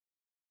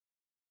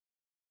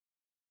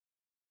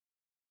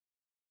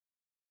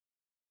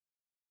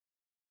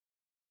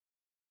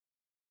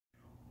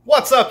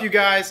What's up, you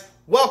guys?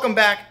 Welcome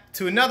back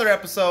to another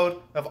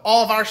episode of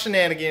All of Our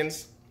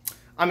Shenanigans.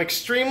 I'm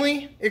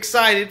extremely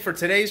excited for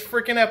today's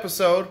freaking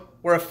episode.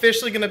 We're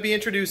officially going to be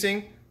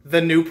introducing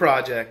the new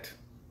project.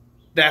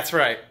 That's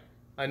right,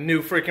 a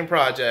new freaking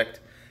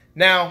project.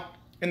 Now,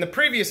 in the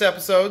previous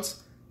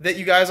episodes that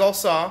you guys all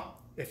saw,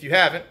 if you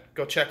haven't,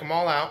 go check them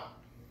all out.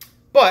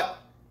 But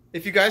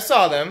if you guys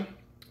saw them,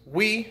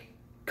 we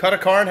cut a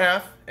car in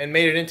half and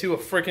made it into a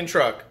freaking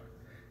truck.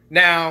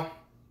 Now,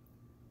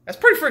 that's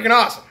pretty freaking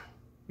awesome.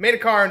 Made a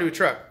car into a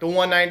truck, the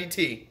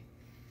 190T.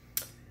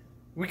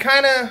 We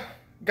kind of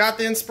got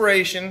the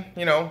inspiration,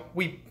 you know,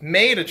 we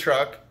made a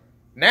truck.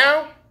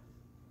 Now,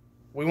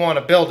 we want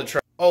to build a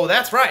truck. Oh,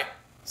 that's right.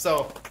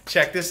 So,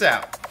 check this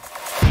out.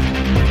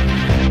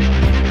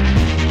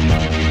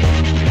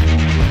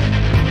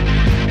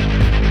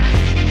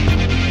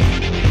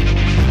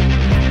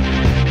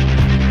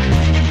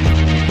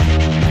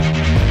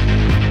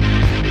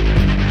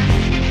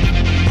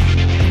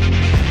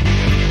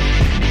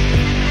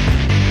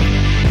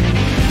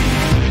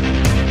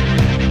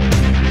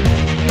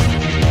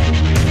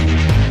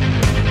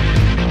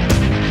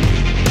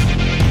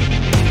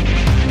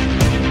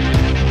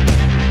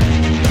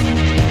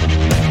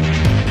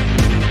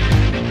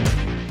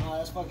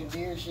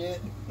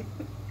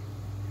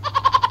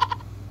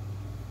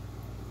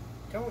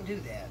 Don't do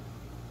that.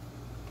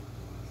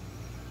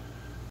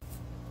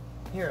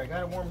 Here, I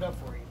got it warmed up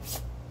for you.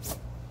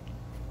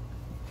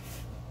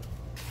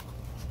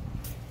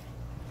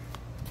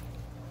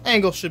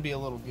 Angle should be a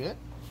little good.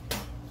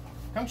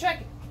 Come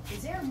check it.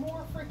 Is there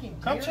more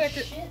freaking Come deer check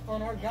it. shit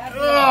on our goddamn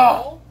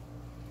Ugh.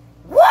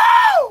 wall?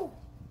 Woo!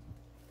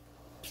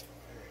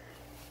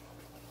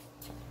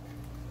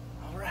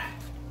 Alright.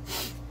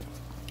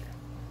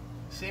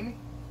 See me?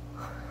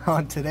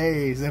 On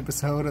today's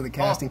episode of the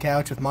Casting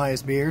Couch with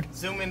Maya's Beard.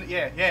 Zoom in.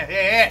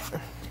 Yeah.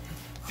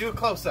 Do a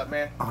close up,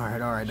 man.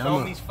 Alright. Show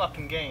them these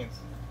fucking gains.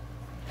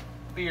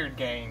 Beard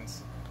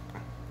gains.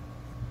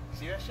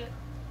 See that shit?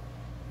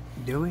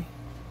 Do we?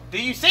 Do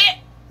you see it?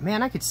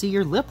 Man, I could see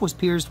your lip was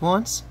pierced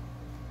once.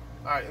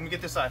 Alright, let me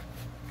get this side.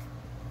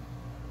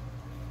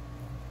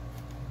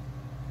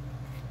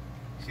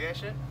 See that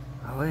shit?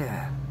 Oh,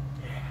 yeah.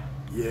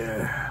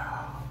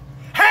 Yeah.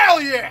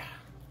 Hell yeah!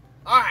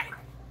 Alright.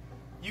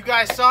 You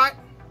guys saw it?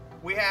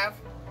 We have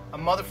a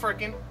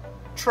motherfucking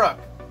truck.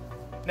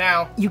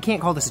 Now, You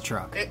can't call this a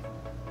truck.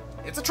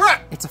 it's a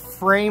truck! It's a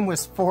frame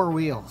with 4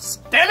 wheels.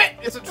 Damn it!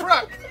 It's a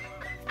truck!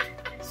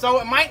 So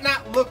it might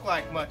not look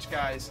like much,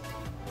 guys.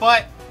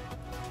 But,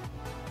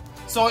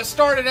 so it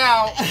started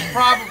out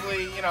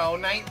probably,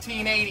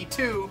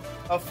 1982,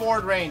 a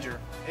Ford Ranger.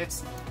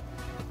 It's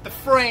the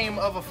frame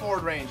of a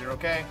Ford Ranger,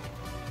 okay?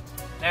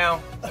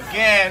 Now,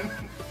 again,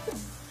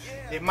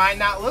 it might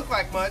not look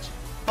like much,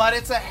 but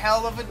it's a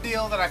hell of a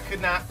deal that I could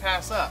not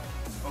pass up,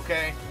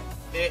 okay?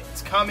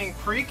 It's coming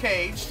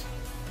pre-caged.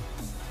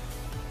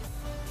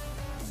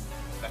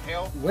 The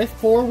hell? With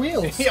 4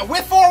 wheels. Yeah,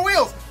 with 4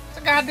 wheels. It's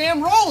a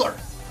goddamn roller.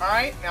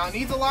 Alright, now it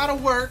needs a lot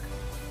of work,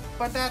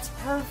 but that's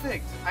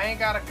perfect. I ain't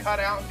gotta cut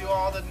out and do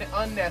all the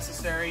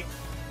unnecessary,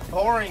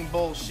 boring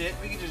bullshit.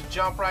 We can just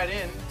jump right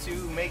in to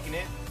making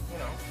it,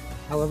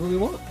 However we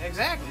want.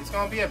 Exactly. It's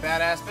gonna be a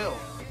badass build.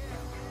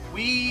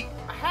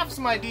 I have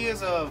some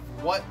ideas of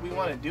what we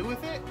want to do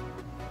with it,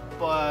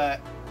 but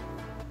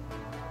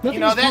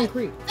Nothing's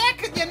concrete.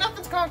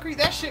 Nothing's concrete.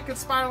 That shit could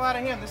spiral out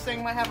of hand. This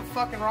thing might have a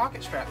fucking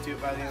rocket strapped to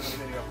it by the end of the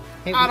video.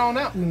 Hey, I don't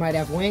know. We might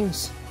have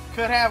wings.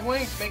 Could have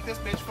wings. Make this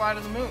bitch fly to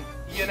the moon.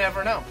 You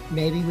never know.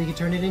 Maybe we could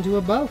turn it into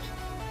a boat.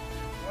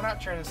 We're not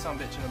turning some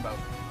bitch in a boat.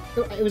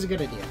 It was a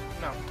good idea.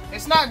 No,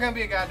 it's not gonna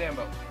be a goddamn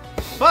boat.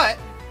 But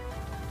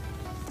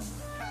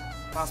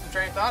lost my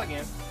train of thought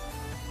again.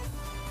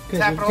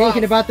 Because you're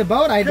thinking about the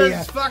boat idea.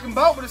 Because it's fucking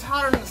boat, but it's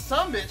hotter than the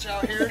sun bitch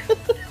out here.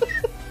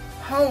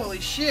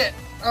 Holy shit.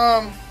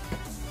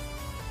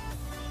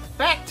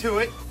 Back to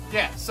it.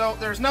 Yeah, so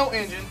there's no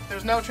engine,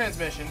 there's no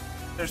transmission,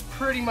 there's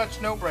pretty much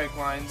no brake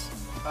lines.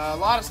 A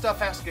lot of stuff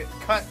has to get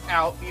cut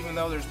out, even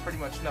though there's pretty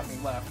much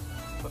nothing left.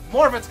 But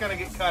more of it's gonna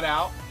get cut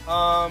out.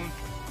 Yeah.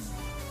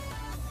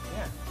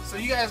 So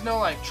you guys know,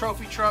 like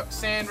trophy truck,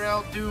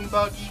 sandrail, dune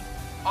buggy,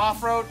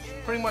 off-road,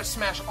 pretty much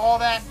smash all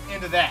that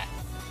into that.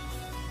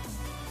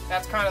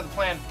 That's kind of the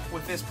plan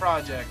with this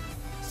project.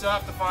 Still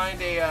have to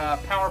find a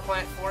power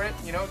plant for it.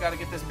 Got to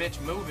get this bitch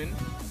moving.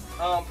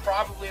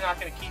 Probably not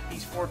going to keep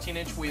these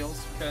 14-inch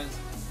wheels because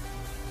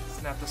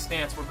it's not the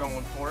stance we're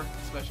going for,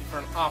 especially for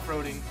an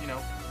off-roading,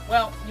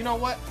 Well, you know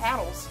what?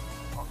 Paddles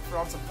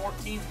on some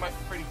 14s might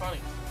be pretty funny.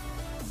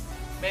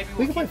 Maybe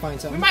we can probably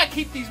find something. We might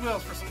keep these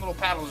wheels for some little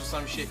paddles or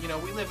some shit.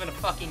 We live in a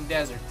fucking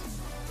desert.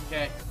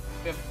 Okay?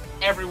 We have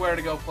everywhere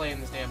to go play in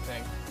this damn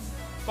thing.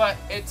 But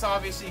it's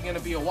obviously going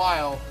to be a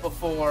while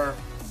before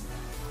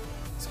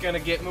it's going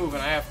to get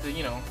moving. I have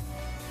to,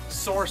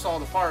 source all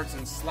the parts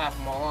and slap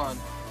them all on.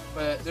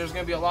 But there's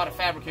going to be a lot of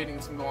fabricating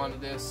that's going to go on to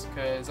this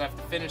because I have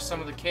to finish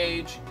some of the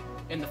cage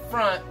in the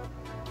front.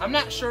 I'm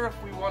not sure if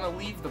we want to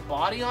leave the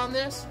body on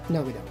this.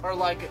 No, we don't. Or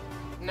like,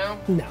 no?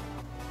 No.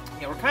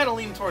 Yeah, we're kind of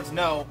leaning towards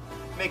no.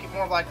 make it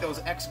more like those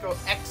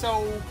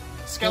exoskeleton.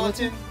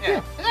 Skeleton? Yeah. Yeah.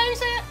 Is that how you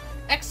say it?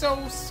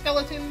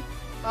 Exoskeleton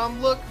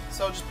look.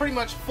 So just pretty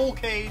much full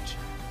cage.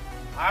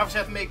 I obviously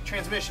have to make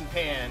transmission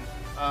pan.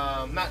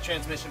 Not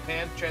transmission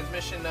pan.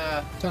 Transmission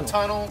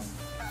tunnel.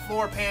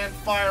 Floor pan.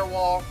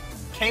 Firewall.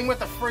 Came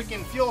with a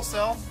freaking fuel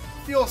cell.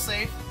 Fuel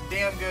safe.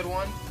 Damn good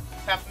one.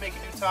 Have to make a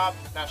new top.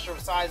 Not sure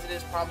what size it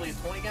is. Probably a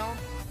 20 gallon.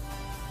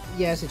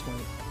 Yes, it's 20.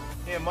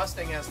 Yeah,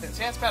 Mustang has that.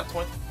 Yeah, it's about a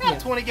 20. Yeah.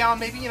 20 gallon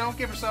maybe, you know,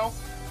 give or so.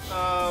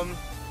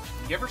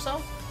 Give or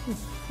so?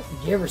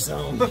 Give her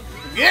some.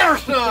 Give her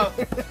some!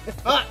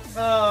 But,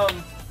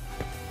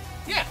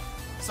 yeah.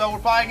 So we're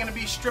probably going to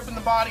be stripping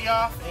the body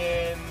off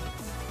and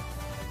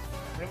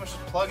pretty much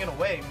just plugging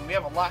away. I mean, we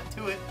have a lot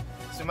to it,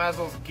 so we might as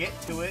well get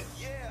to it.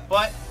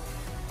 But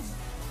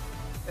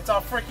it's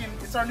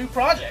our new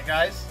project,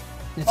 guys.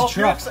 It's a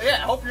truck. Yeah,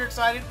 I hope you're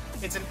excited.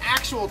 It's an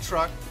actual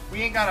truck.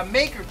 We ain't got a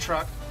maker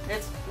truck.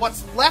 It's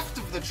what's left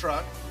of the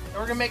truck, and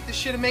we're gonna make this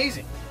shit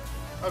amazing.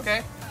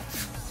 Okay?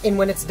 And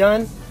when it's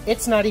done,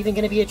 it's not even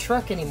going to be a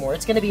truck anymore.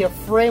 It's going to be a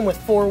frame with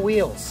 4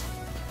 wheels.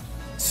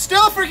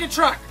 Still a freaking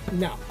truck,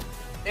 No.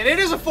 and it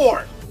is a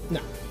Ford.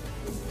 No.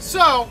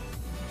 So,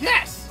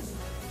 yes.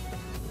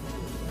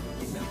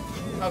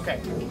 Okay.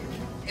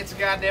 It's a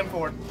goddamn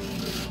Ford.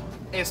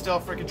 It's still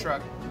a freaking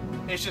truck.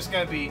 It's just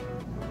gonna be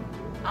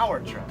our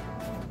truck.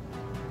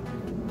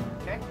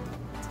 Okay?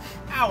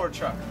 Our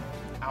truck.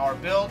 Our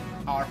build,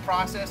 our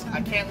process. I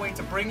can't wait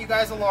to bring you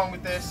guys along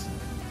with this.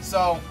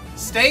 So,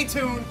 stay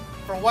tuned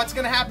for what's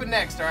gonna happen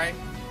next, alright?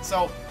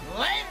 So,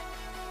 later!